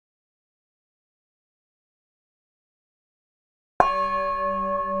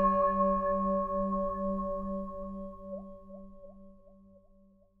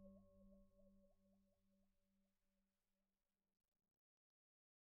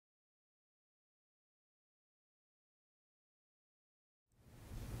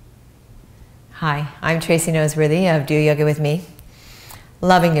Hi, I'm Tracey Noseworthy of Do Yoga With Me.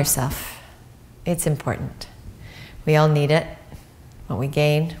 Loving yourself. It's important. We all need it. What we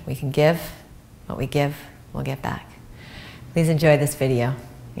gain, we can give. What we give, we'll get back. Please enjoy this video.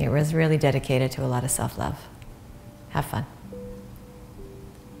 It was really dedicated to a lot of self-love. Have fun.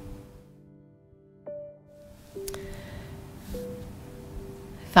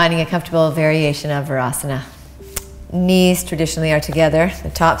 Finding a comfortable variation of Virasana. Knees traditionally are together, the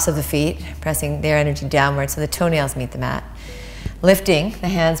tops of the feet, pressing their energy downward so the toenails meet the mat. Lifting the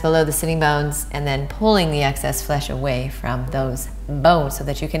hands below the sitting bones and then pulling the excess flesh away from those bones so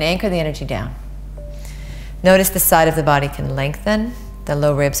that you can anchor the energy down. Notice the side of the body can lengthen, the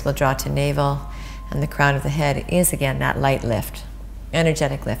low ribs will draw to navel, and the crown of the head is again that light lift,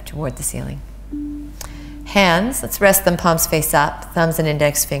 energetic lift toward the ceiling. Hands, let's rest them palms face up, thumbs and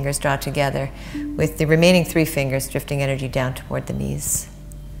index fingers draw together with the remaining 3 fingers drifting energy down toward the knees.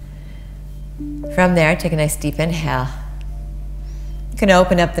 From there, take a nice deep inhale. You can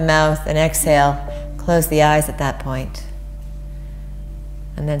open up the mouth and exhale, close the eyes at that point.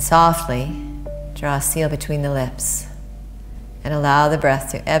 And then softly draw a seal between the lips and allow the breath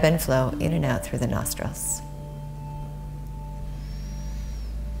to ebb and flow in and out through the nostrils.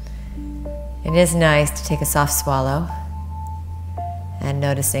 It is nice to take a soft swallow and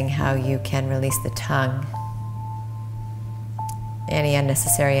noticing how you can release the tongue, any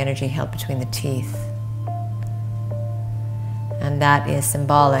unnecessary energy held between the teeth. And that is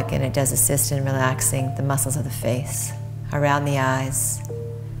symbolic, and it does assist in relaxing the muscles of the face, around the eyes,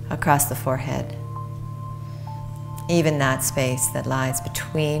 across the forehead, even that space that lies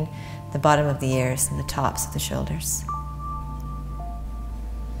between the bottom of the ears and the tops of the shoulders.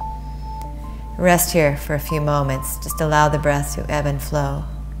 Rest here for a few moments. Just allow the breath to ebb and flow,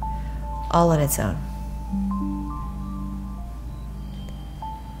 all on its own.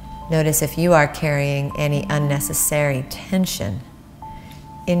 Notice if you are carrying any unnecessary tension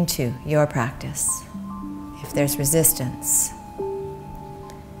into your practice, if there's resistance.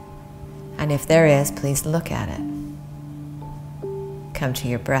 And if there is, please look at it. Come to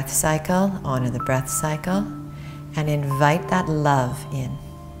your breath cycle, honor the breath cycle, and invite that love in.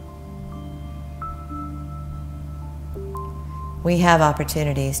 We have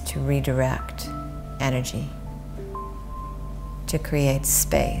opportunities to redirect energy, to create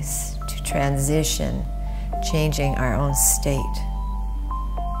space, to transition, changing our own state,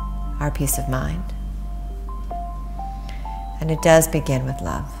 our peace of mind. And it does begin with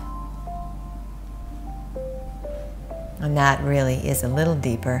love. And that really is a little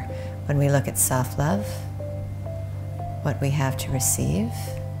deeper when we look at self-love, what we have to receive,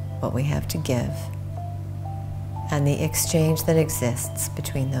 what we have to give, and the exchange that exists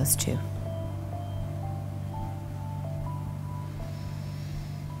between those two.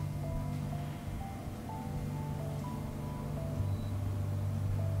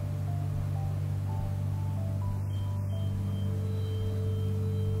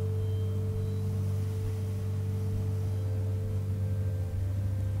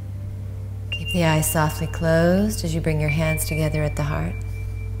 Keep the eyes softly closed as you bring your hands together at the heart.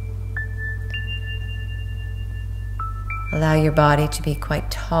 Allow your body to be quite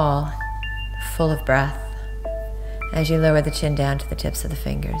tall, full of breath, as you lower the chin down to the tips of the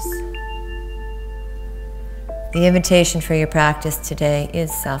fingers. The invitation for your practice today is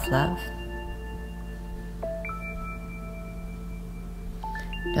self-love.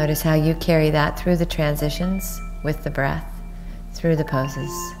 Notice how you carry that through the transitions with the breath, through the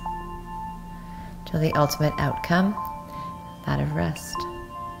poses, till the ultimate outcome, that of rest.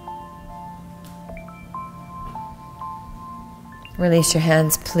 Release your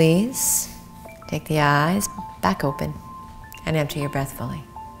hands, please. Take the eyes back open and empty your breath fully.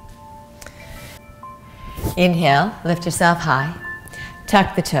 Inhale, lift yourself high.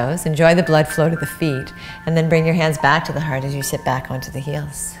 Tuck the toes, enjoy the blood flow to the feet, and then bring your hands back to the heart as you sit back onto the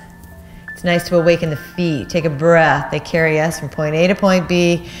heels. It's nice to awaken the feet. Take a breath. They carry us from point A to point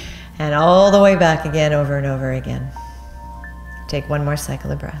B and all the way back again, over and over again. Take one more cycle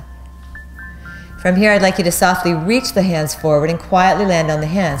of breath. From here, I'd like you to softly reach the hands forward and quietly land on the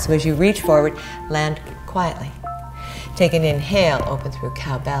hands. So as you reach forward, land quietly. Take an inhale, open through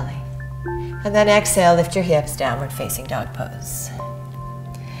cow belly. And then exhale, lift your hips, downward facing dog pose.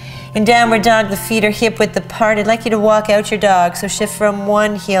 In downward dog, the feet are hip width apart. I'd like you to walk out your dog, so shift from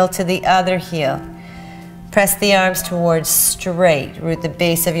one heel to the other heel. Press the arms towards straight. Root the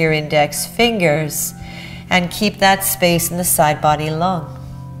base of your index fingers and keep that space in the side body long.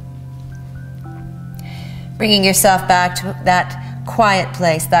 Bringing yourself back to that quiet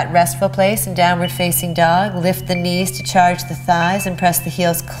place, that restful place in downward facing dog. Lift the knees to charge the thighs and press the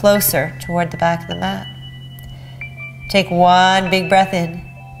heels closer toward the back of the mat. Take one big breath in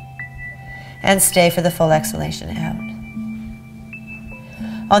and stay for the full exhalation out.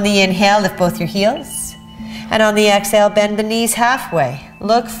 On the inhale, lift both your heels. And on the exhale, bend the knees halfway.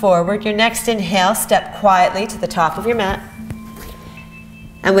 Look forward. Your next inhale, step quietly to the top of your mat.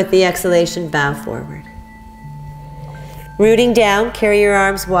 And with the exhalation, bow forward. Rooting down, carry your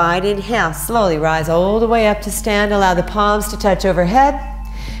arms wide. Inhale, slowly rise all the way up to stand. Allow the palms to touch overhead.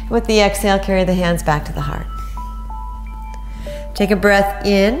 With the exhale, carry the hands back to the heart. Take a breath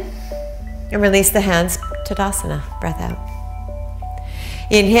in and release the hands, Tadasana, breath out.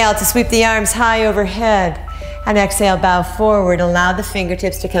 Inhale to sweep the arms high overhead and exhale, bow forward. Allow the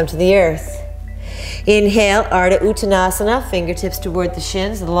fingertips to come to the earth. Inhale, Ardha Uttanasana, fingertips toward the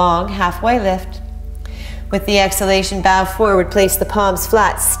shins, long halfway lift. With the exhalation, bow forward, place the palms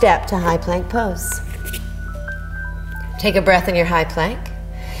flat, step to high plank pose. Take a breath in your high plank.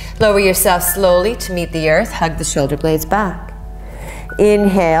 Lower yourself slowly to meet the earth, hug the shoulder blades back.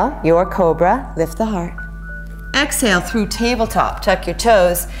 Inhale, your cobra, lift the heart. Exhale through tabletop, tuck your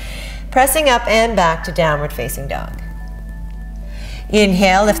toes, pressing up and back to downward facing dog.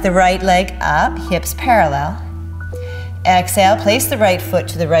 Inhale, lift the right leg up, hips parallel. Exhale, place the right foot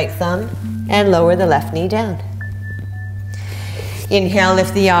to the right thumb and lower the left knee down. Inhale,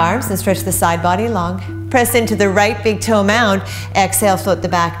 lift the arms and stretch the side body long. Press into the right big toe mound. Exhale, float the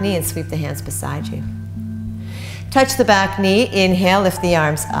back knee and sweep the hands beside you. Touch the back knee. Inhale, lift the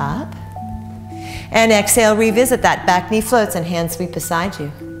arms up. And exhale, revisit that. Back knee floats and hands sweep beside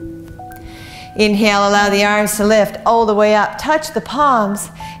you. Inhale, allow the arms to lift all the way up. Touch the palms.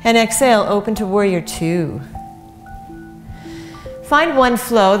 And exhale, open to warrior two. Find one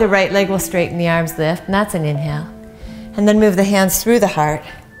flow. The right leg will straighten, the arms lift, and that's an inhale. And then move the hands through the heart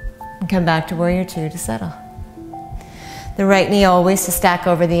and come back to warrior two to settle. The right knee always to stack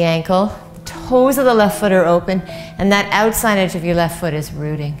over the ankle. The toes of the left foot are open, and that outside edge of your left foot is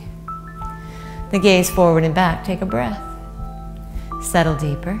rooting. The gaze forward and back. Take a breath. Settle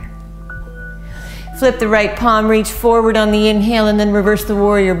deeper. Flip the right palm, reach forward on the inhale, and then reverse the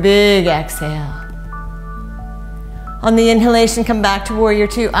warrior, big exhale. On the inhalation, come back to warrior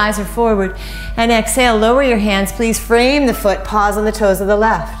two, eyes are forward. And exhale, lower your hands, please frame the foot, pause on the toes of the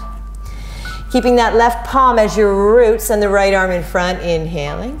left. Keeping that left palm as your root, send the right arm in front,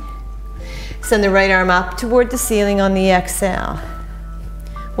 inhaling. Send the right arm up toward the ceiling on the exhale.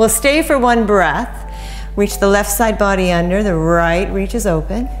 We'll stay for one breath. Reach the left side body under, the right reaches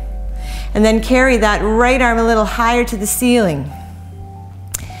open. And then carry that right arm a little higher to the ceiling.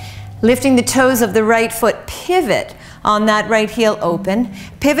 Lifting the toes of the right foot, pivot on that right heel open.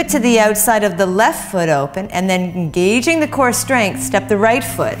 Pivot to the outside of the left foot open, and then engaging the core strength, step the right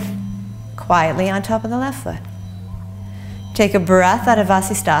foot quietly on top of the left foot. Take a breath out of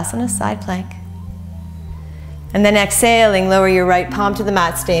Vasisthasana, side plank. And then exhaling, lower your right palm to the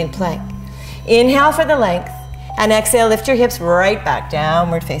mat, stay in plank. Inhale for the length, and exhale, lift your hips right back,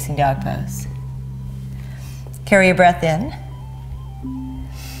 downward facing dog pose. Carry your breath in,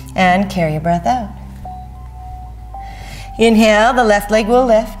 and carry your breath out. Inhale, the left leg will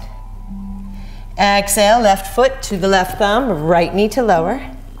lift. Exhale, left foot to the left thumb, right knee to lower.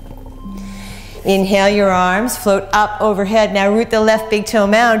 Inhale, your arms float up overhead. Now root the left big toe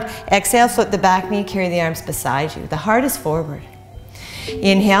mound. Exhale, float the back knee, carry the arms beside you. The heart is forward.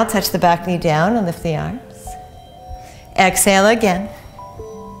 Inhale, touch the back knee down and lift the arms. Exhale again.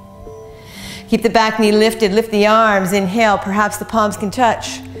 Keep the back knee lifted, lift the arms. Inhale, perhaps the palms can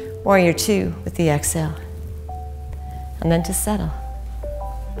touch. Warrior two with the exhale. And then to settle.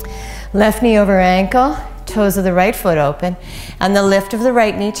 Left knee over ankle, toes of the right foot open, and the lift of the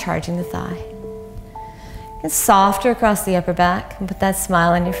right knee charging the thigh. Get softer across the upper back and put that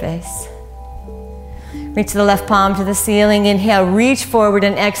smile on your face. Reach the left palm to the ceiling. Inhale, reach forward,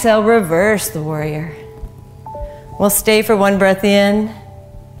 and exhale, reverse the warrior. We'll stay for one breath in,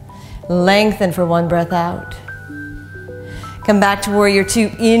 lengthen for one breath out. Come back to warrior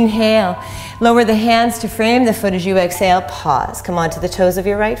two, inhale. Lower the hands to frame the foot as you exhale, pause. Come onto the toes of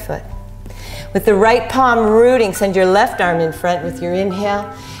your right foot. With the right palm rooting, send your left arm in front with your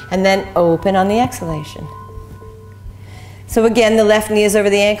inhale, and then open on the exhalation. So again, the left knee is over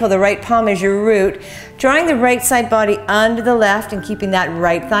the ankle, the right palm is your root, drawing the right side body under the left and keeping that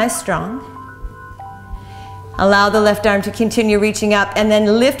right thigh strong. Allow the left arm to continue reaching up, and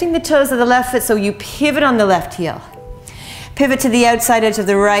then lifting the toes of the left foot so you pivot on the left heel. Pivot to the outside edge of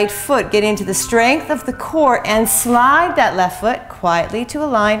the right foot, get into the strength of the core, and slide that left foot quietly to a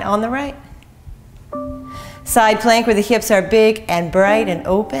line on the right. Side plank where the hips are big and bright and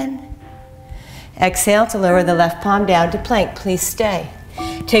open. Exhale to lower the left palm down to plank. Please stay.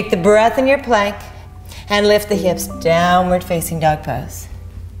 Take the breath in your plank and lift the hips, downward facing dog pose.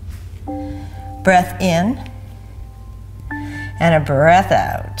 Breath in and a breath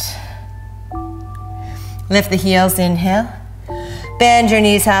out. Lift the heels, inhale. Bend your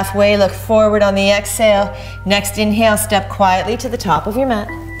knees halfway, look forward on the exhale. Next inhale, step quietly to the top of your mat.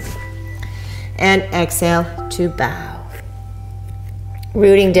 And exhale to bow.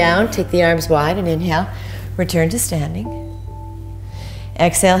 Rooting down, take the arms wide and inhale. Return to standing.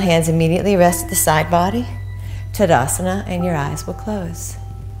 Exhale, hands immediately rest at the side body. Tadasana, and your eyes will close.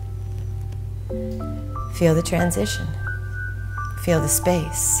 Feel the transition. Feel the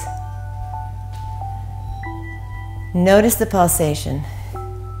space. Notice the pulsation.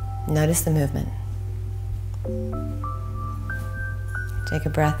 Notice the movement. Take a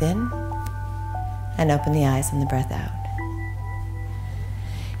breath in and open the eyes on the breath out.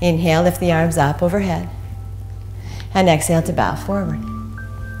 Inhale, lift the arms up overhead. And exhale to bow forward.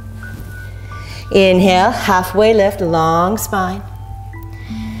 Inhale, halfway lift, long spine.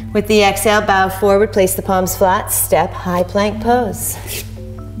 With the exhale, bow forward, place the palms flat, step high plank pose.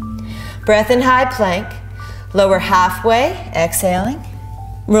 Breath in high plank. Lower halfway, exhaling.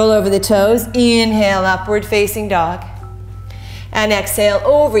 Roll over the toes, inhale, upward facing dog. And exhale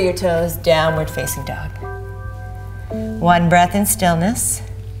over your toes, downward facing dog. One breath in stillness.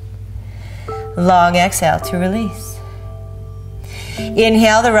 Long exhale to release.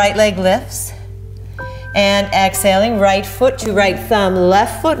 Inhale, the right leg lifts. And exhaling, right foot to right thumb,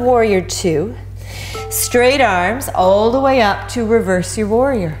 left foot, warrior two. Straight arms all the way up to reverse your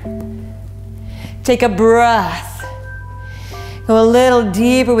warrior. Take a breath. Go a little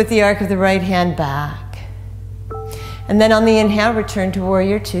deeper with the arc of the right hand back. And then on the inhale, return to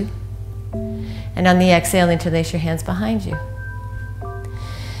warrior two. And on the exhale, interlace your hands behind you.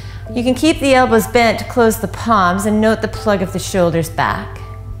 You can keep the elbows bent to close the palms and note the plug of the shoulders back.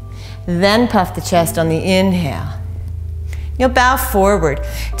 Then puff the chest on the inhale. You'll bow forward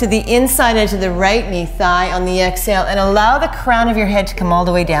to the inside edge of the right knee thigh on the exhale and allow the crown of your head to come all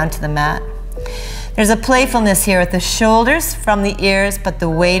the way down to the mat. There's a playfulness here with the shoulders from the ears, but the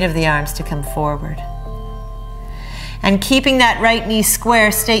weight of the arms to come forward. And keeping that right knee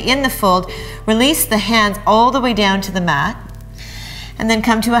square, stay in the fold. Release the hands all the way down to the mat. And then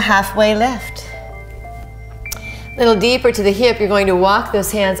come to a halfway lift. A little deeper to the hip, you're going to walk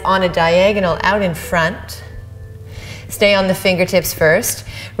those hands on a diagonal out in front. Stay on the fingertips first.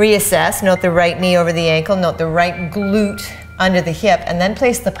 Reassess, note the right knee over the ankle, note the right glute under the hip, and then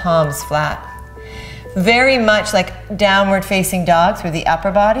place the palms flat. Very much like downward facing dog through the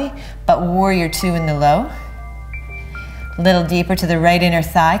upper body, but warrior two in the low. A little deeper to the right inner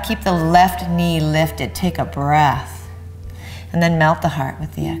thigh. Keep the left knee lifted. Take a breath. And then melt the heart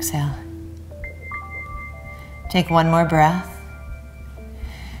with the exhale. Take one more breath.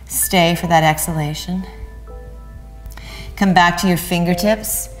 Stay for that exhalation. Come back to your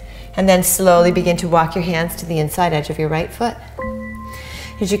fingertips and then slowly begin to walk your hands to the inside edge of your right foot.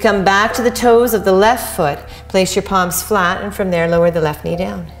 As you come back to the toes of the left foot, place your palms flat and from there lower the left knee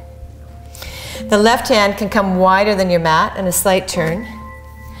down. The left hand can come wider than your mat and a slight turn.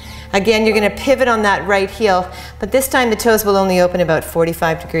 Again, you're going to pivot on that right heel, but this time the toes will only open about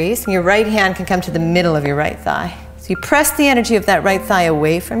 45 degrees. And your right hand can come to the middle of your right thigh. So you press the energy of that right thigh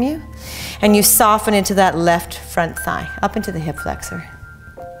away from you, and you soften into that left front thigh, up into the hip flexor.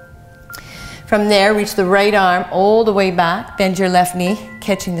 From there, reach the right arm all the way back, bend your left knee,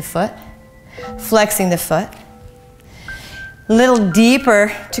 catching the foot, flexing the foot. A little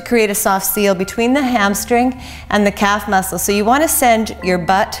deeper to create a soft seal between the hamstring and the calf muscle. So you want to send your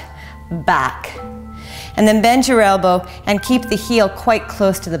butt back. And then bend your elbow and keep the heel quite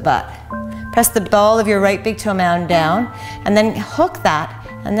close to the butt. Press the ball of your right big toe mound down and then hook that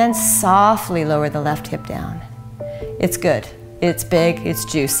and then softly lower the left hip down. It's good. It's big. It's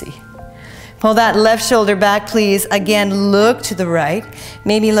juicy. Pull that left shoulder back, please. Again, look to the right.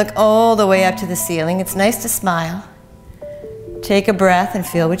 Maybe look all the way up to the ceiling. It's nice to smile. Take a breath and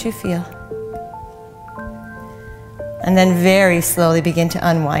feel what you feel. And then very slowly begin to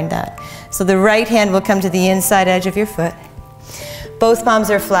unwind that. So the right hand will come to the inside edge of your foot. Both palms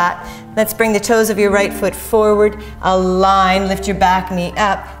are flat. Let's bring the toes of your right foot forward. Align, lift your back knee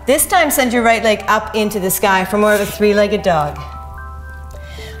up. This time send your right leg up into the sky for more of a three-legged dog.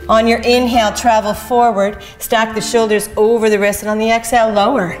 On your inhale, travel forward. Stack the shoulders over the wrists, and on the exhale,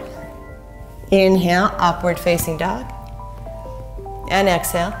 lower. Inhale, upward facing dog. And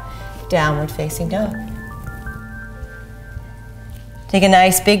exhale, downward facing dog. Take a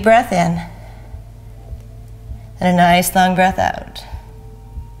nice big breath in. And a nice long breath out.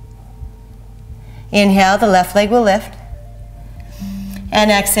 Inhale, the left leg will lift.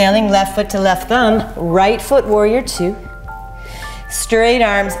 And exhaling, left foot to left thumb, right foot warrior two. Straight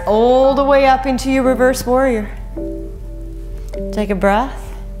arms all the way up into your reverse warrior. Take a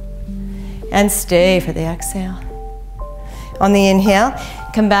breath and stay for the exhale. On the inhale,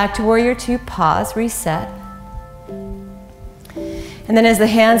 come back to warrior two, pause, reset. And then as the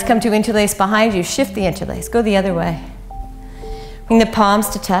hands come to interlace behind you, shift the interlace, go the other way. Bring the palms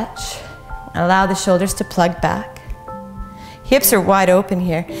to touch. Allow the shoulders to plug back. Hips are wide open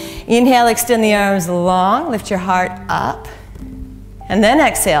here. Inhale, extend the arms long, lift your heart up. And then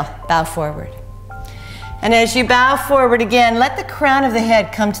exhale, bow forward. And as you bow forward again, let the crown of the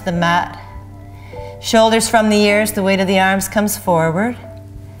head come to the mat. Shoulders from the ears, the weight of the arms comes forward.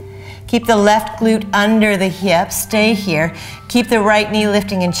 Keep the left glute under the hip, stay here. Keep the right knee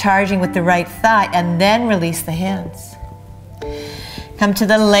lifting and charging with the right thigh, and then release the hands. Come to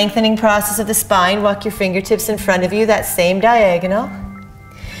the lengthening process of the spine. Walk your fingertips in front of you, that same diagonal.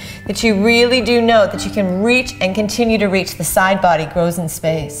 That you really do note that you can reach and continue to reach. The side body grows in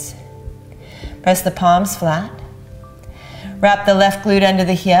space. Press the palms flat. Wrap the left glute under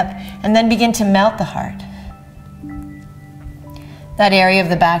the hip and then begin to melt the heart. That area of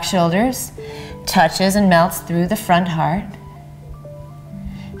the back shoulders touches and melts through the front heart.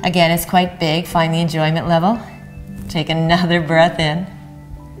 Again, it's quite big. Find the enjoyment level. Take another breath in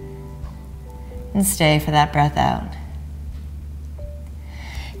and stay for that breath out.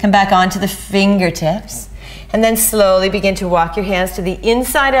 Come back onto the fingertips and then slowly begin to walk your hands to the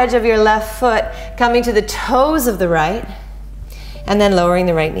inside edge of your left foot, coming to the toes of the right, and then lowering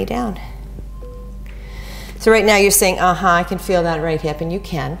the right knee down. So right now you're saying, I can feel that right hip, and you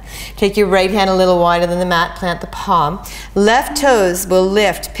can. Take your right hand a little wider than the mat, plant the palm. Left toes will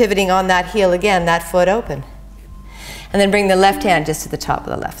lift, pivoting on that heel again, that foot open. And then bring the left hand just to the top of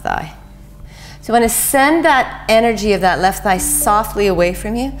the left thigh. So you want to send that energy of that left thigh softly away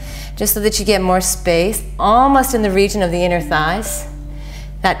from you, just so that you get more space, almost in the region of the inner thighs,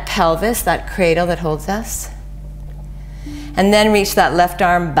 that pelvis, that cradle that holds us. And then reach that left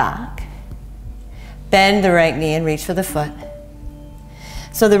arm back. Bend the right knee and reach for the foot.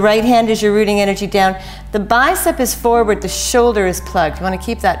 So the right hand is your rooting energy down. The bicep is forward, the shoulder is plugged. You want to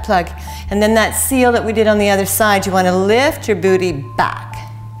keep that plug. And then that seal that we did on the other side, you want to lift your booty back.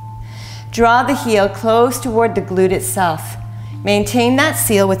 Draw the heel close toward the glute itself. Maintain that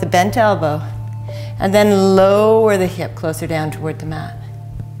seal with the bent elbow. And then lower the hip closer down toward the mat.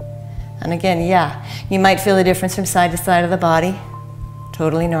 And again, you might feel a difference from side to side of the body.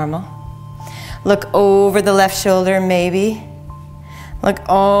 Totally normal. Look over the left shoulder, maybe. Look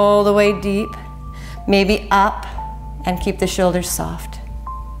all the way deep, maybe up, and keep the shoulders soft.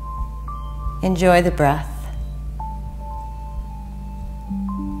 Enjoy the breath.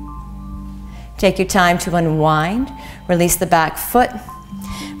 Take your time to unwind. Release the back foot.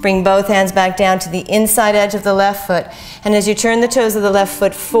 Bring both hands back down to the inside edge of the left foot. And as you turn the toes of the left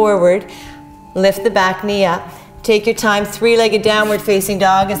foot forward, lift the back knee up. Take your time, three-legged downward facing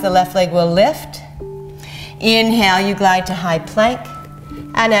dog as the left leg will lift. Inhale, you glide to high plank.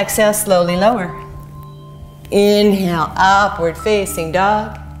 And exhale, slowly lower. Inhale, upward facing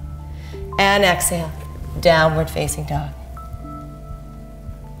dog. And exhale, downward facing dog.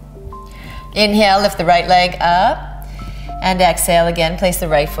 Inhale, lift the right leg up. And exhale again, place the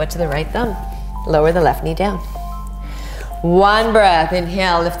right foot to the right thumb. Lower the left knee down. One breath,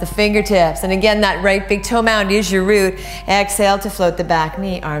 inhale, lift the fingertips. And again, that right big toe mound is your root. Exhale to float the back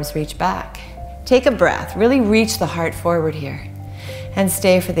knee, arms reach back. Take a breath, really reach the heart forward here. And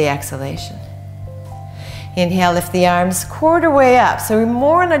stay for the exhalation. Inhale, lift the arms quarter way up. So we're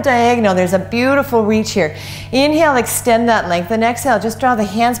more on a diagonal. There's a beautiful reach here. Inhale, extend that length. And exhale, just draw the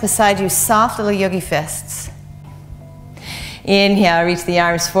hands beside you, soft little yogi fists. Inhale, reach the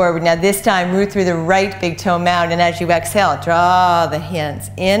arms forward. Now this time, root through the right big toe mound. And as you exhale, draw the hands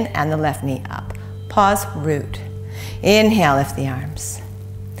in and the left knee up. Pause, root. Inhale, lift the arms.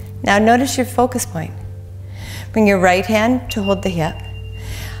 Now notice your focus point. Bring your right hand to hold the hip.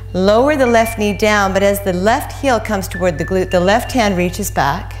 Lower the left knee down, but as the left heel comes toward the glute, the left hand reaches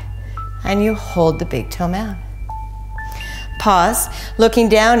back and you hold the big toe mound. Pause. Looking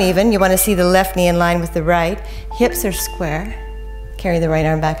down even, you want to see the left knee in line with the right. Hips are square. Carry the right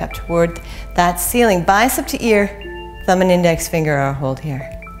arm back up toward that ceiling. Bicep to ear, thumb and index finger are hold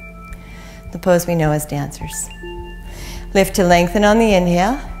here. The pose we know as dancers. Lift to lengthen on the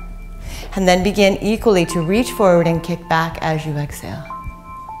inhale. And then begin equally to reach forward and kick back as you exhale.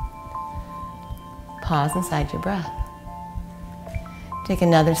 Pause inside your breath. Take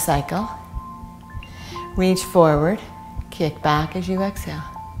another cycle. Reach forward, kick back as you exhale.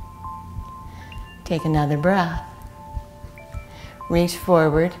 Take another breath. Reach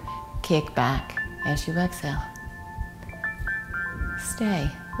forward, kick back as you exhale. Stay,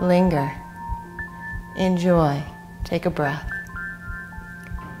 linger, enjoy, take a breath.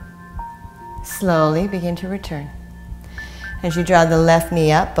 Slowly begin to return. As you draw the left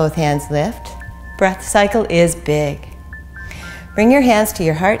knee up, both hands lift. Breath cycle is big. Bring your hands to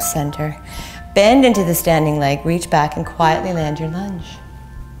your heart center. Bend into the standing leg, reach back and quietly land your lunge.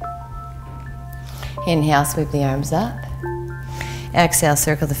 Inhale, sweep the arms up. Exhale,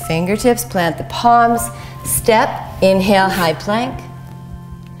 circle the fingertips, plant the palms, step, inhale, high plank.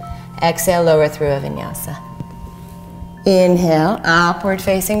 Exhale, lower through a vinyasa. Inhale, upward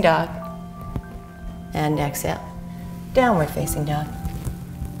facing dog. And exhale, downward facing dog.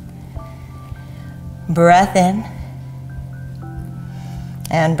 Breath in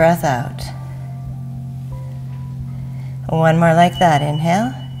and breath out. One more like that.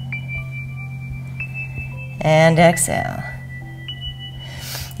 Inhale and exhale.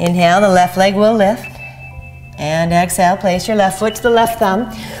 Inhale, the left leg will lift. And exhale, place your left foot to the left thumb.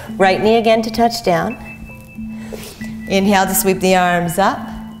 Right knee again to touch down. Inhale to sweep the arms up.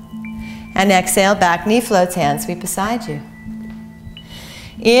 And exhale, back knee floats, hands sweep beside you.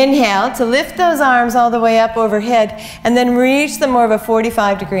 Inhale to lift those arms all the way up overhead and then reach them more of a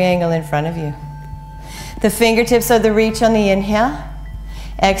 45-degree angle in front of you. The fingertips are the reach on the inhale.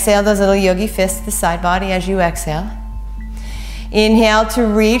 Exhale, those little yogi fists to the side body as you exhale. Inhale to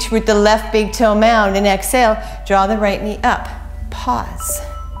reach with the left big toe mound, and exhale, draw the right knee up. Pause.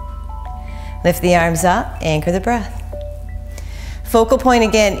 Lift the arms up, anchor the breath. Focal point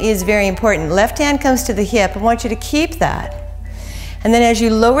again is very important. Left hand comes to the hip. I want you to keep that. And then as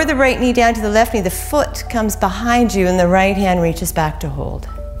you lower the right knee down to the left knee, the foot comes behind you and the right hand reaches back to hold.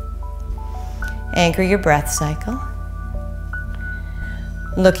 Anchor your breath cycle.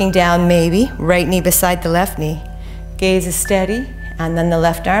 Looking down maybe, right knee beside the left knee. Gaze is steady, and then the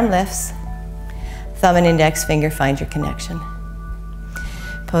left arm lifts. Thumb and index finger find your connection.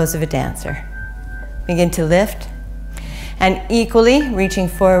 Pose of a dancer. Begin to lift, and equally reaching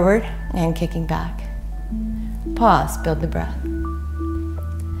forward and kicking back. Pause, build the breath.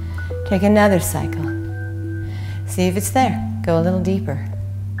 Take another cycle. See if it's there. Go a little deeper.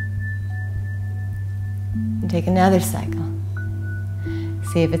 And take another cycle.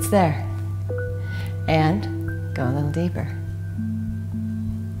 See if it's there. And go a little deeper.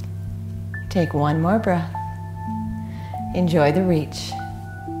 Take one more breath. Enjoy the reach.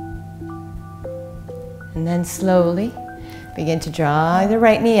 And then slowly begin to draw the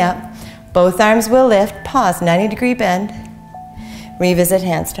right knee up. Both arms will lift. Pause, 90-degree bend. Revisit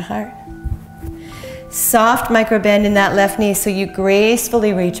hands to heart. Soft micro bend in that left knee so you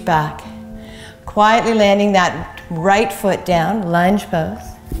gracefully reach back. Quietly landing that right foot down, lunge pose.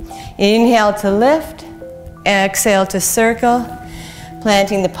 Inhale to lift. Exhale to circle,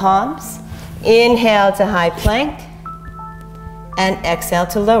 planting the palms. Inhale to high plank. And exhale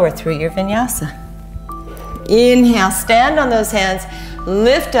to lower through your vinyasa. Inhale, stand on those hands,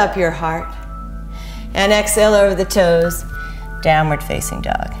 lift up your heart. And exhale over the toes, downward facing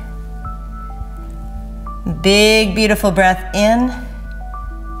dog. Big, beautiful breath in,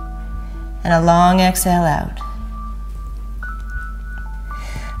 and a long exhale out.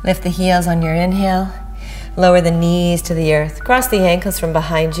 Lift the heels on your inhale, lower the knees to the earth, cross the ankles from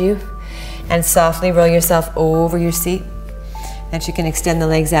behind you, and softly roll yourself over your seat, that you can extend the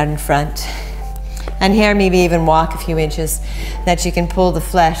legs out in front. And here, maybe even walk a few inches, that you can pull the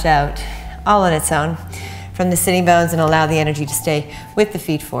flesh out, all on its own, from the sitting bones and allow the energy to stay with the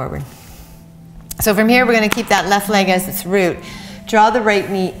feet forward. So from here, we're going to keep that left leg as its root. Draw the right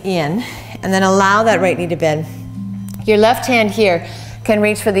knee in, and then allow that right knee to bend. Your left hand here can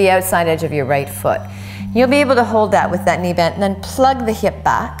reach for the outside edge of your right foot. You'll be able to hold that with that knee bent, and then plug the hip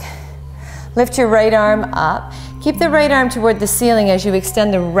back. Lift your right arm up. Keep the right arm toward the ceiling as you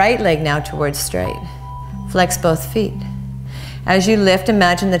extend the right leg now towards straight. Flex both feet. As you lift,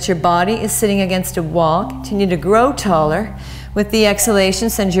 imagine that your body is sitting against a wall. Continue to grow taller. With the exhalation,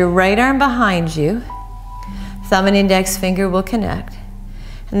 send your right arm behind you. Thumb and index finger will connect.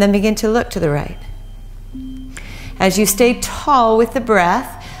 And then begin to look to the right. As you stay tall with the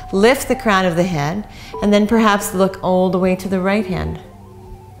breath, lift the crown of the head, and then perhaps look all the way to the right hand.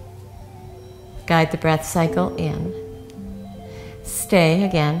 Guide the breath cycle in. Stay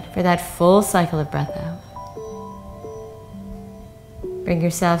again for that full cycle of breath out. Bring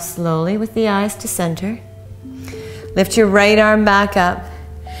yourself slowly with the eyes to center. Lift your right arm back up.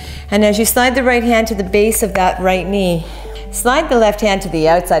 And as you slide the right hand to the base of that right knee, slide the left hand to the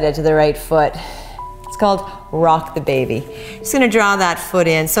outside edge of the right foot. It's called rock the baby. Just gonna draw that foot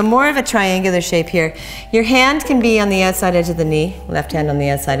in. So more of a triangular shape here. Your hand can be on the outside edge of the knee, left hand on the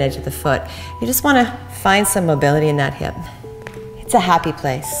outside edge of the foot. You just wanna find some mobility in that hip. It's a happy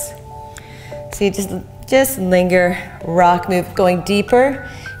place. So you just linger, rock, move, going deeper.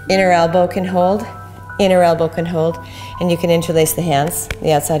 Inner elbow can hold, inner elbow can hold, and you can interlace the hands,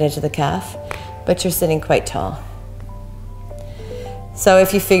 the outside edge of the calf, but you're sitting quite tall. So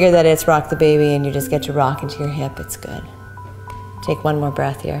if you figure that it's rock the baby and you just get to rock into your hip, it's good. Take one more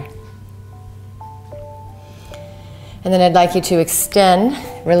breath here. And then I'd like you to extend,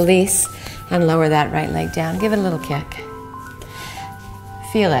 release, and lower that right leg down. Give it a little kick.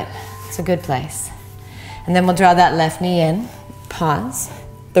 Feel it. It's a good place. And then we'll draw that left knee in. Pause.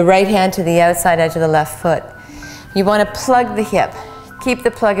 The right hand to the outside edge of the left foot. You want to plug the hip. Keep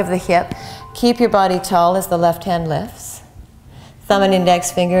the plug of the hip. Keep your body tall as the left hand lifts. Thumb and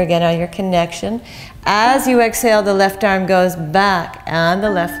index finger again are your connection. As you exhale, the left arm goes back and the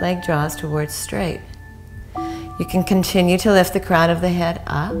left leg draws towards straight. You can continue to lift the crown of the head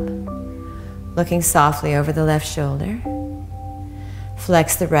up, looking softly over the left shoulder.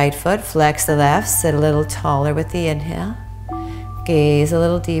 Flex the right foot, flex the left, sit a little taller with the inhale. Gaze a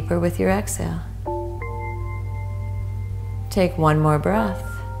little deeper with your exhale. Take one more breath.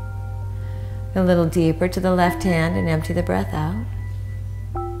 A little deeper to the left hand and empty the breath out.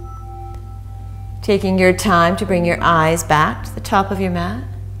 Taking your time to bring your eyes back to the top of your mat.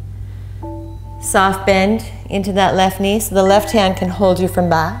 Soft bend into that left knee so the left hand can hold you from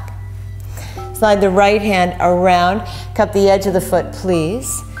back. Slide the right hand around, cup the edge of the foot,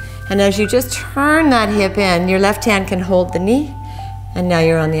 please. And as you just turn that hip in, your left hand can hold the knee, and now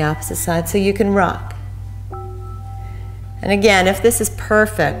you're on the opposite side, so you can rock. And again, if this is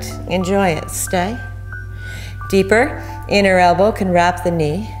perfect, enjoy it, stay. Deeper, inner elbow can wrap the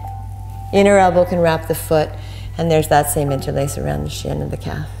knee, inner elbow can wrap the foot, and there's that same interlace around the shin and the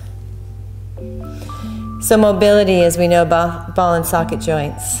calf. So mobility, as we know, ball and socket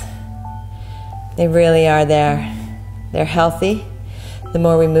joints. They really are there. They're healthy. The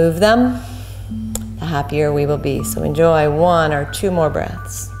more we move them, the happier we will be. So enjoy one or two more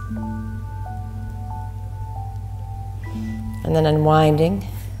breaths. And then unwinding,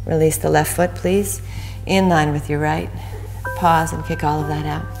 release the left foot, please, in line with your right. Pause and kick all of that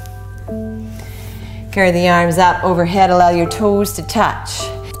out. Carry the arms up overhead, allow your toes to touch.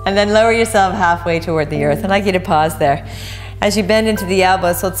 And then lower yourself halfway toward the earth. I'd like you to pause there. As you bend into the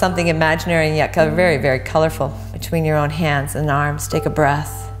elbows, hold something imaginary and yet very, very colorful between your own hands and arms. Take a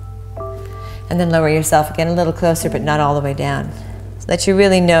breath. And then lower yourself again a little closer, but not all the way down. So that you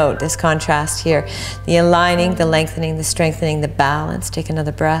really note this contrast here. The aligning, the lengthening, the strengthening, the balance. Take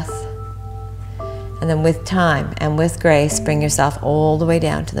another breath. And then with time and with grace, bring yourself all the way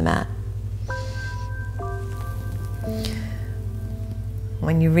down to the mat.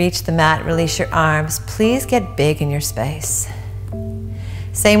 When you reach the mat, release your arms. Please get big in your space.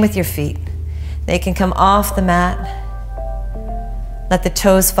 Same with your feet. They can come off the mat. Let the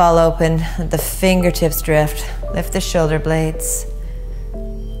toes fall open, let the fingertips drift. Lift the shoulder blades.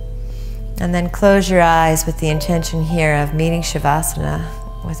 And then close your eyes with the intention here of meeting Shavasana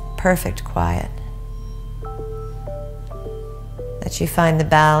with perfect quiet. That you find the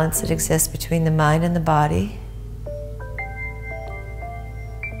balance that exists between the mind and the body.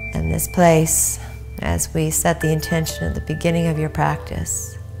 And this place, as we set the intention at the beginning of your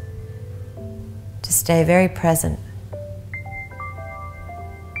practice, to stay very present,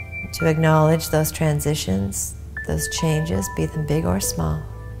 to acknowledge those transitions, those changes, be them big or small,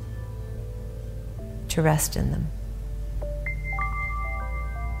 to rest in them.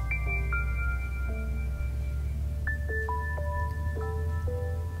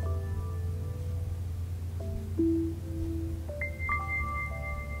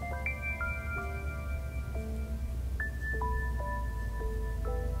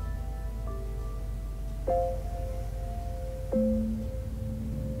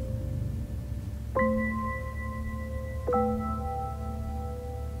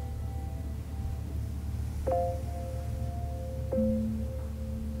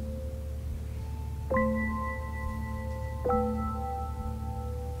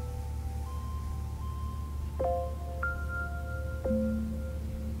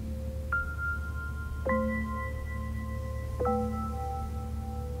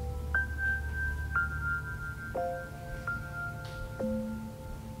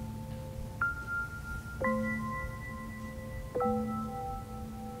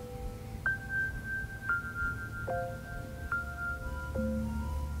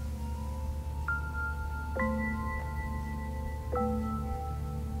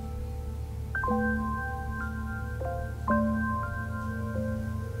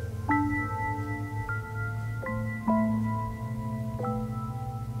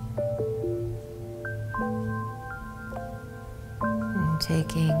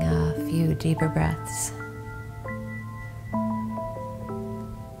 taking a few deeper breaths.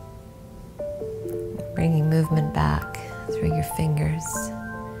 Bringing movement back through your fingers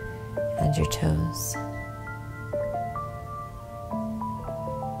and your toes.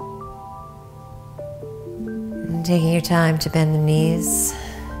 And taking your time to bend the knees.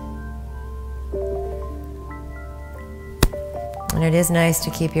 And it is nice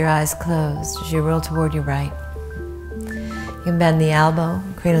to keep your eyes closed as you roll toward your right. You can bend the elbow,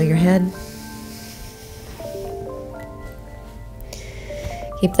 cradle your head.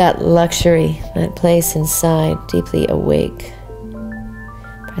 Keep that luxury, that place inside, deeply awake.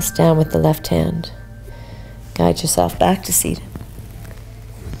 Press down with the left hand. Guide yourself back to seated.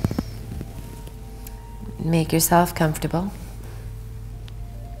 Make yourself comfortable.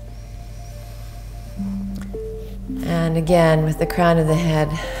 And again, with the crown of the head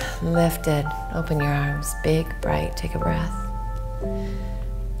lifted, open your arms, big, bright, take a breath.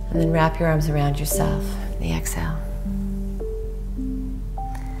 And then wrap your arms around yourself, the exhale.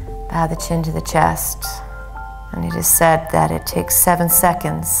 Bow the chin to the chest. And it is said that it takes 7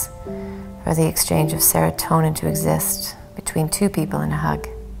 seconds for the exchange of serotonin to exist between two people in a hug.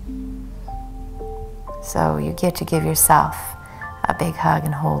 So you get to give yourself a big hug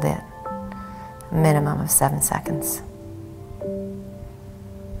and hold it. A minimum of 7 seconds.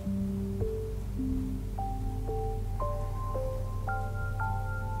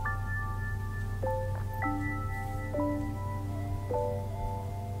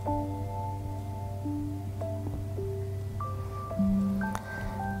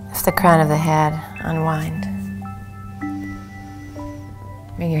 Lift the crown of the head, unwind.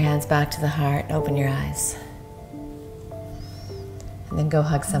 Bring your hands back to the heart, open your eyes. And then go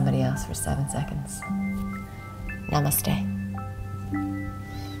hug somebody else for 7 seconds. Namaste.